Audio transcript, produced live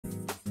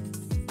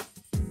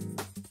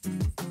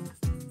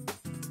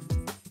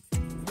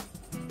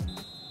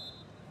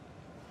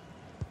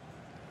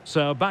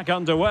So back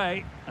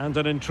underway and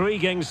an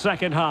intriguing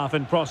second half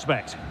in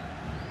prospect.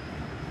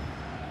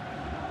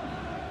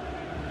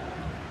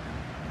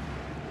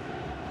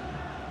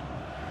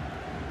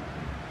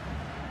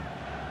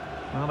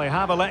 Well, they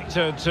have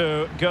elected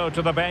to go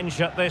to the bench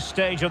at this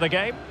stage of the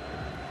game.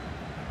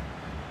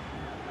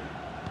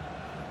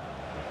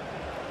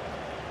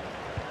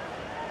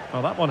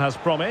 Well, that one has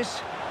promise.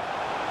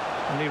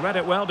 And he read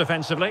it well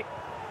defensively.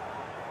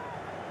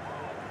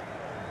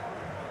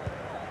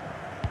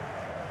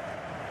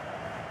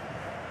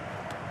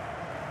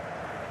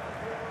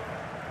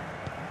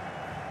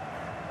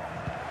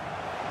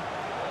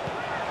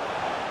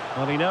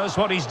 Well, he knows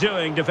what he's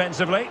doing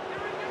defensively.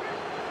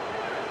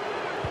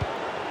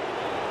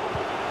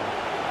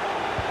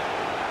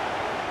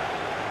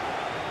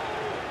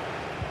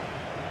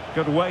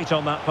 Good weight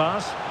on that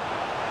pass.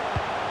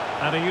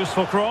 And a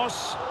useful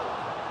cross.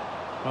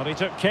 Well, he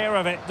took care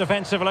of it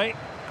defensively.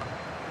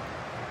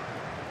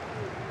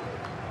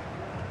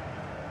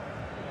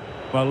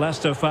 Well,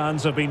 Leicester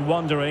fans have been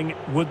wondering,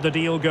 would the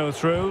deal go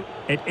through?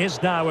 It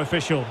is now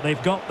official.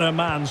 They've got their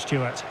man,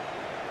 Stuart.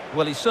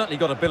 Well, he's certainly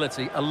got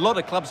ability. A lot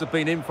of clubs have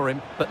been in for him,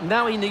 but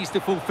now he needs to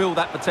fulfil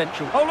that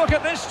potential. Oh, look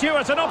at this,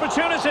 Stuart, an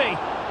opportunity!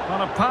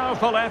 On a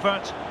powerful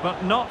effort,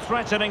 but not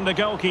threatening the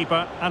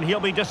goalkeeper, and he'll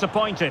be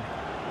disappointed.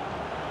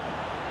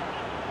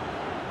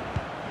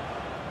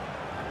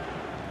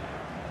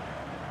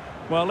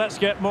 Well, let's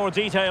get more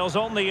details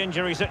on the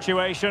injury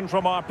situation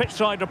from our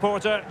pitchside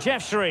reporter,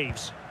 Jeff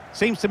Shreves.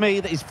 Seems to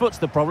me that his foot's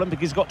the problem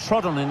because he's got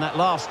trod on in that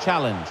last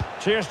challenge.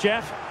 Cheers,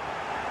 Jeff.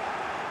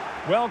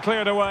 Well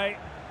cleared away.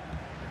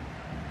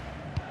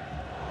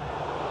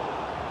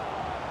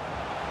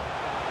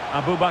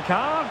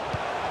 Abubakar.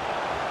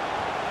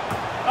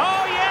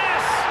 Oh,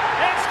 yes!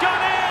 It's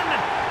gone in!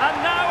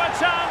 And now a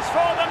chance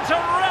for them to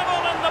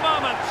revel in the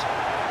moment.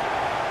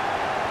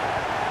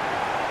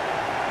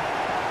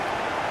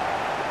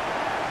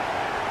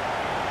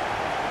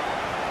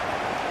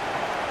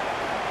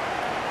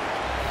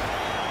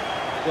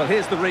 Well,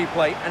 here's the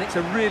replay, and it's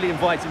a really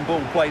inviting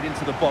ball played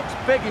into the box,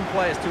 begging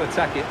players to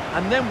attack it,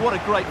 and then what a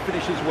great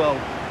finish as well.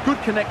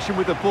 Good connection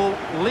with the ball,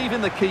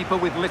 leaving the keeper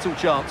with little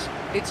chance.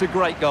 It's a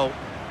great goal.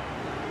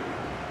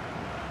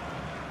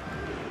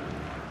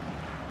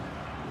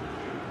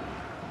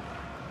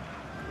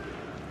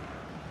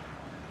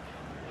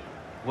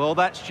 Well,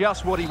 that's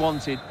just what he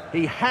wanted.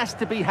 He has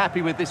to be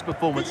happy with this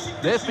performance.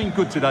 They've been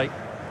good today.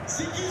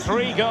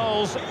 3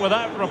 goals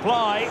without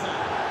reply.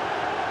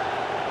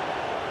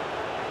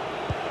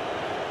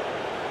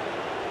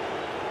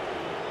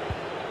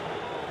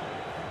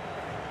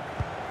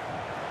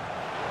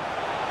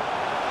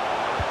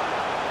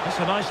 It's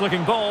a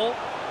nice-looking ball.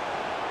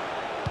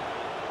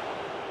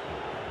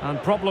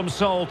 And problem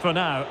solved for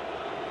now.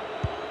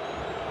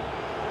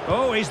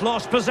 Oh, he's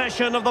lost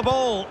possession of the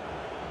ball.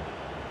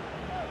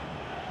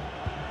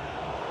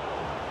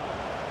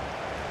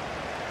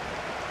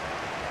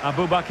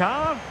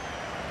 Abubakar.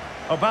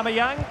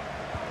 Aubameyang.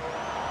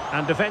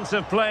 And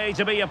defensive play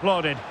to be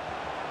applauded.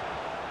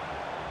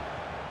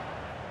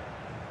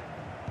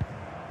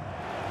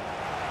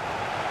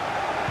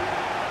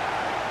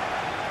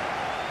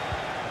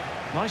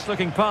 Nice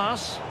looking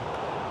pass.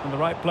 And the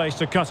right place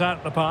to cut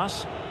out the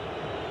pass.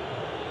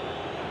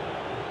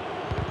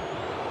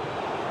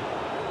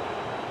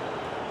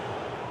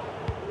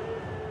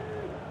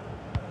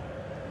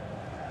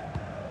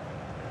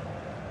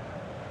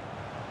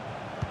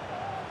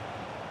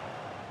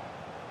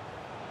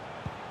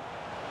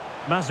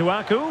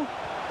 Masuaku.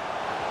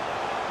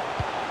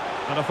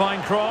 And a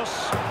fine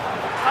cross.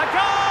 A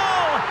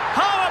goal!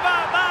 How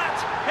about that?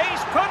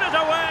 He's put it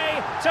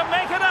away to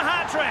make it a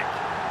hat-trick.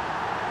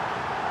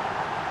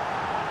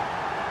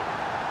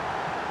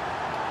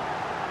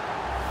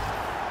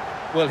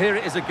 Well, here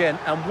it is again,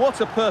 and what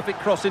a perfect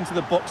cross into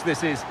the box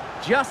this is.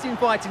 Just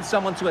inviting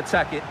someone to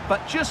attack it,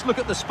 but just look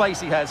at the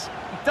space he has.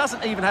 He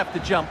doesn't even have to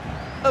jump.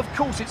 Of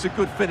course it's a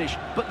good finish,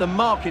 but the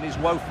marking is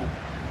woeful.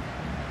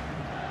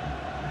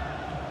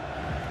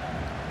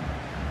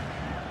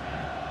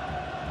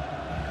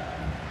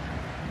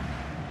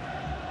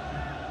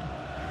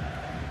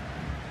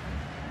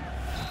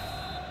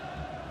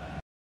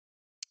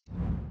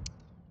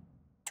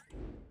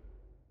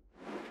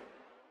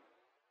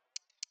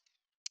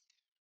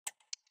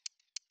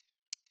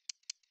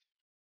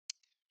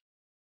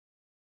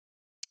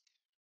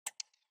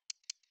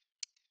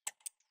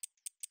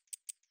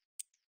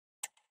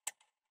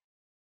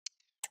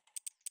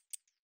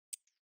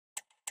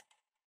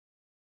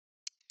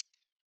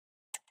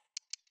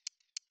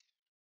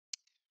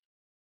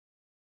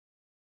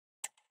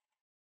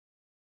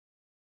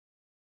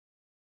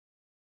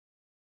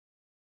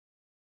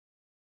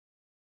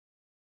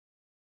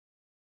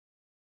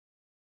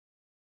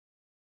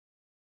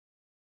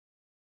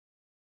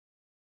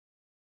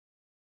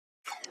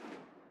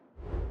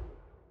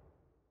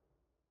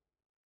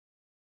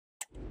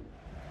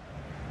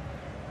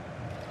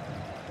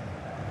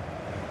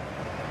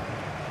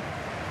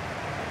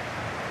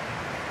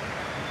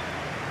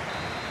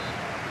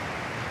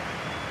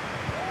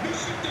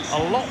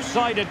 A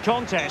lopsided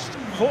contest,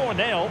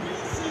 4-0.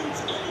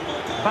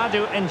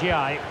 Badu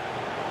Ndiaye.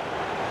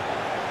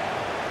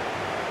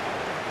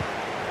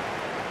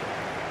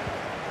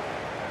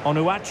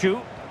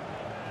 Onuachu.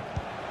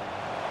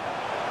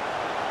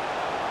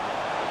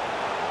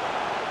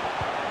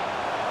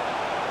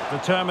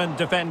 Determined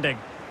defending.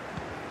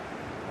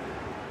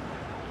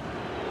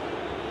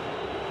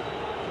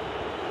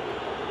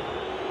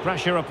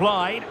 Pressure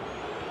applied.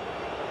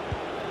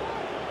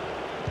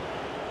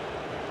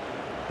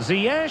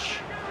 Ziyech,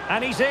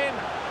 and he's in.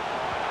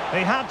 He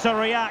had to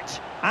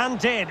react, and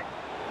did.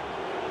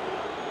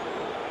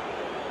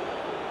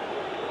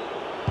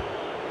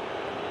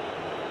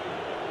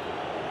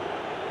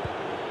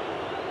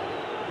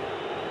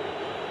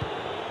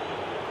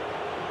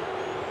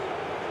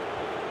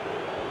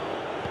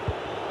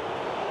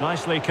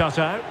 Nicely cut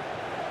out.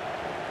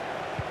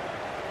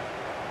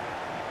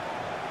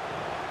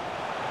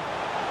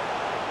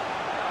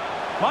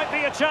 Might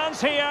be a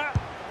chance here.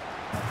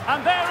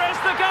 And there is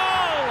the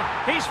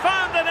goal! He's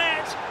found the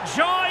net.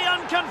 Joy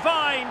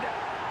unconfined.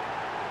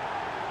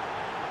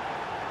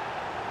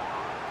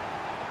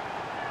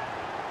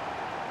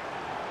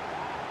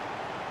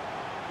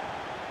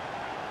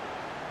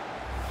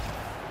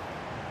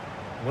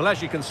 Well,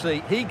 as you can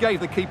see, he gave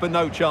the keeper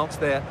no chance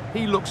there.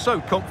 He looked so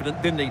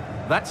confident, didn't he?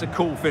 That's a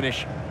cool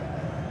finish.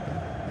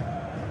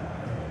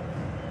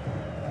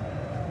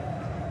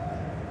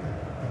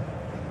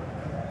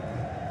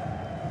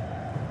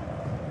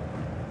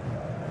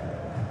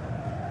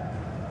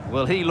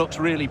 Well, he looks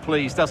really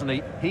pleased, doesn't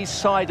he? His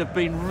side have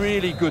been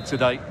really good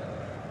today.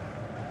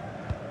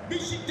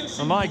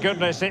 Oh my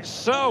goodness, it's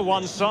so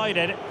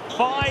one-sided.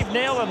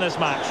 5-0 in this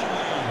match.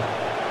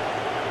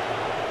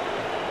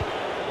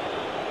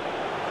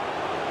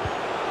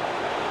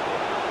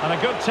 And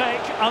a good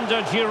take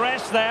under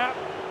duress there.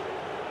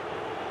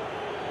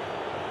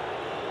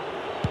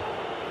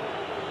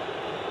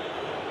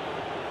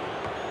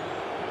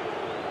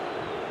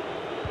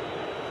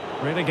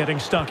 Really getting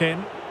stuck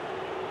in.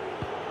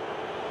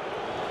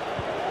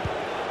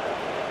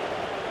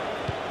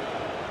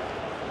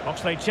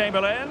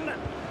 Oxlade-Chamberlain.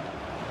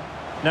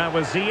 Now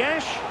with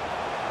Ziyech.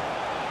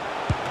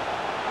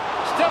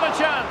 Still a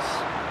chance.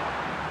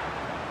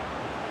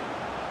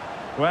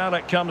 Well,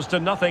 it comes to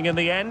nothing in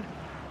the end.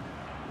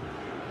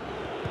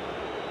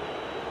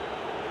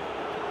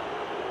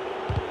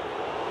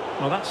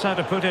 Well, that's how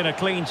to put in a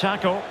clean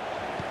tackle.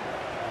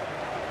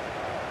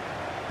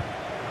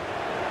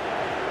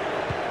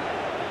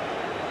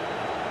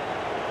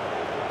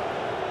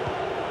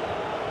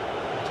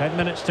 Ten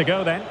minutes to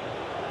go then.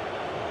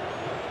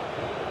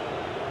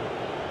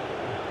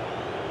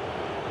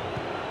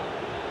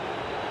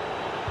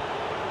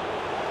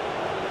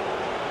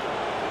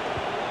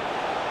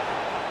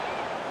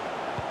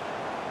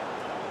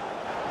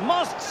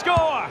 Must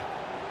score!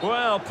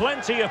 Well,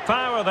 plenty of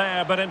power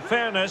there, but in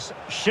fairness,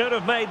 should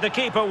have made the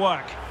keeper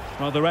work.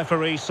 Well, the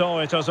referee saw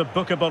it as a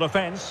bookable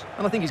offence.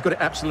 And I think he's got it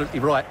absolutely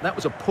right. That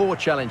was a poor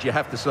challenge, you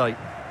have to say.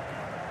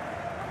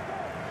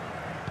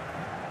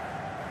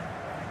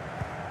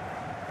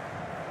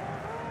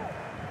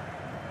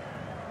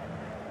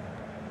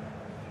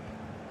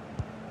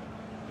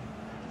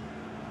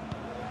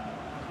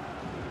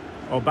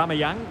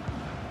 Aubameyang.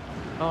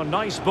 Oh,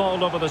 nice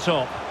ball over the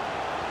top.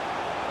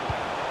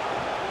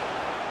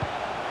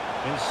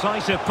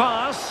 Incisive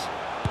pass.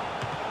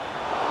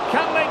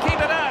 Can they keep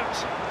it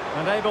out?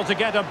 And able to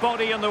get a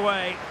body in the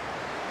way.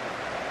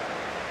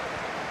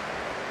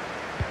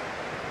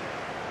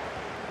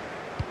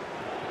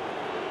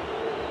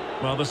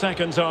 Well, the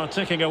seconds are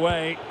ticking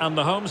away and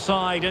the home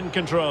side in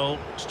control.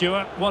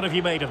 Stuart, what have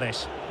you made of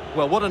this?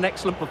 Well, what an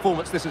excellent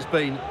performance this has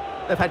been.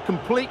 They've had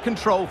complete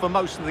control for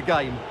most of the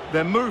game.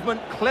 Their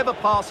movement, clever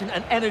passing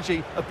and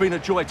energy have been a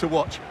joy to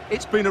watch.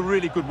 It's been a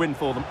really good win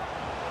for them.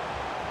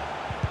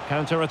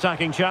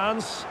 Counter-attacking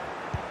chance.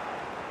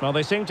 Well,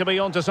 they seem to be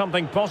onto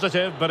something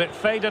positive, but it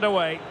faded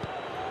away.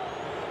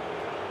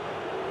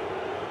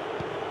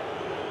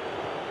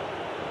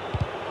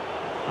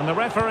 And the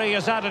referee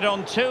has added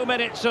on 2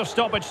 minutes of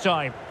stoppage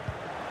time.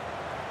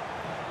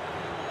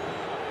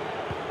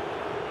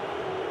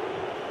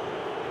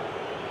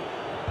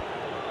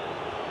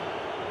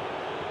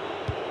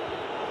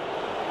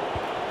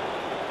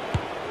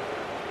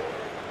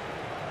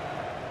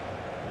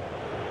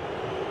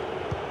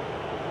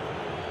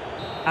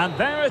 And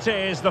there it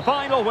is, the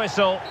final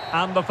whistle,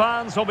 and the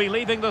fans will be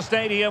leaving the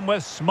stadium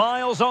with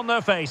smiles on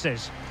their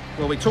faces.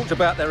 Well, we talked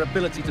about their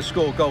ability to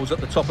score goals at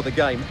the top of the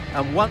game,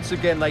 and once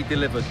again they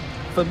delivered.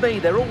 For me,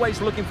 they're always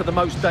looking for the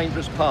most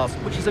dangerous pass,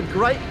 which is a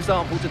great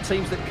example to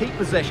teams that keep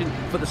possession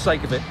for the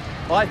sake of it.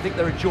 I think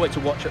they're a joy to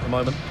watch at the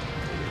moment.